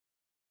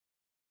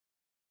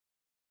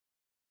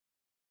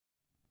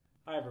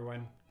Hi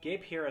everyone,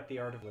 Gabe here at The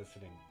Art of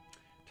Listening,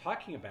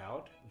 talking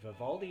about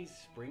Vivaldi's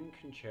Spring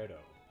Concerto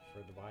for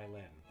the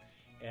violin.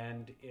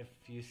 And if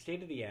you stay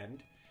to the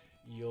end,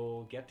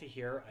 you'll get to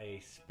hear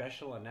a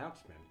special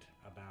announcement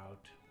about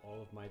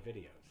all of my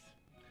videos.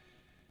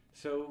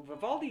 So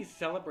Vivaldi's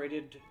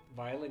celebrated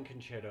violin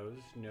concertos,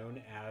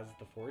 known as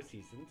the Four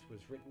Seasons, was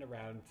written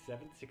around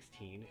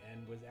 716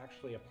 and was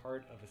actually a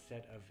part of a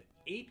set of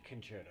 8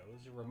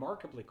 concertos,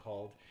 remarkably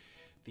called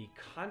the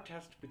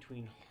Contest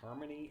Between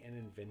Harmony and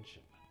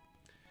Invention.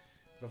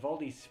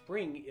 Vivaldi's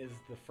Spring is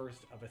the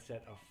first of a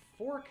set of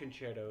 4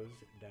 concertos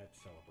that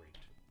celebrate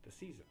the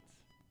seasons.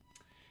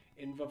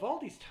 In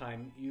Vivaldi's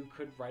time, you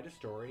could write a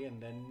story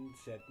and then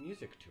set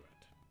music to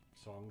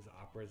it. Songs,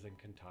 operas, and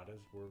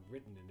cantatas were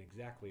written in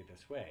exactly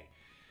this way.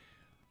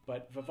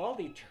 But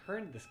Vivaldi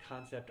turned this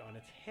concept on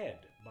its head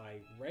by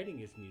writing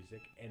his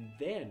music and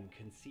then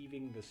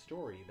conceiving the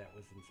story that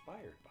was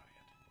inspired by it.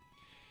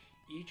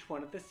 Each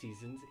one of the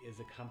seasons is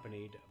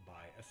accompanied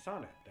by a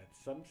sonnet that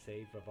some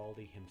say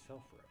Vivaldi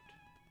himself wrote.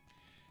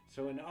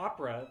 So in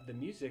opera, the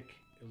music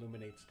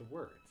illuminates the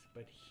words,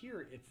 but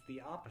here it's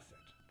the opposite.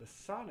 The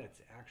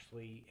sonnets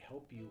actually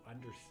help you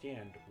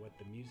understand what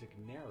the music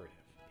narrative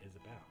is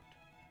about.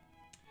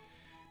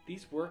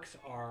 These works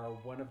are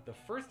one of the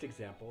first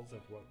examples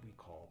of what we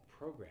call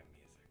program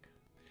music.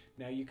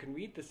 Now you can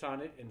read the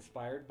sonnet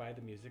inspired by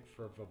the music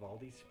for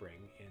Vivaldi's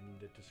Spring in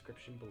the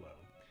description below.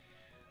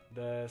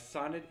 The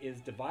sonnet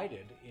is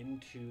divided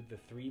into the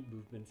 3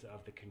 movements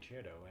of the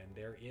concerto, and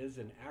there is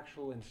an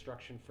actual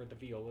instruction for the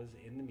violas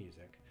in the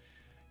music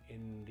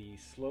in the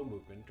slow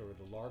movement or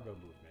the largo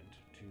movement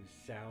to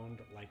sound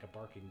like a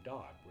barking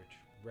dog, which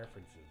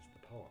references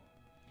the poem.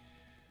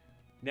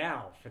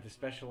 Now for the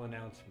special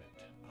announcement.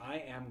 I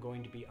am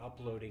going to be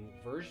uploading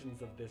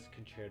versions of this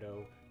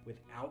concerto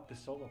without the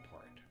solo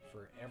part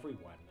for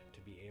everyone to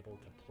be able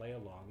to play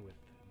along with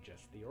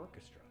just the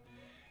orchestra,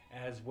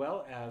 as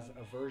well as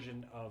a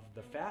version of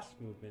the fast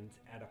movements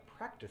at a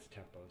practice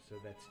tempo so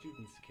that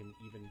students can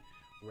even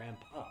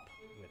ramp up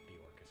with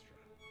the orchestra.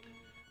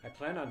 I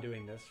plan on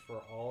doing this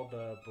for all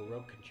the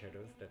Baroque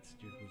concertos that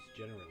students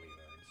generally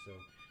learn, so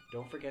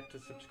don't forget to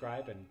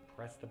subscribe and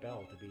press the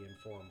bell to be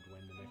informed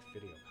when the next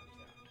video comes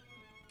out.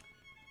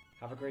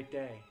 Have a great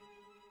day.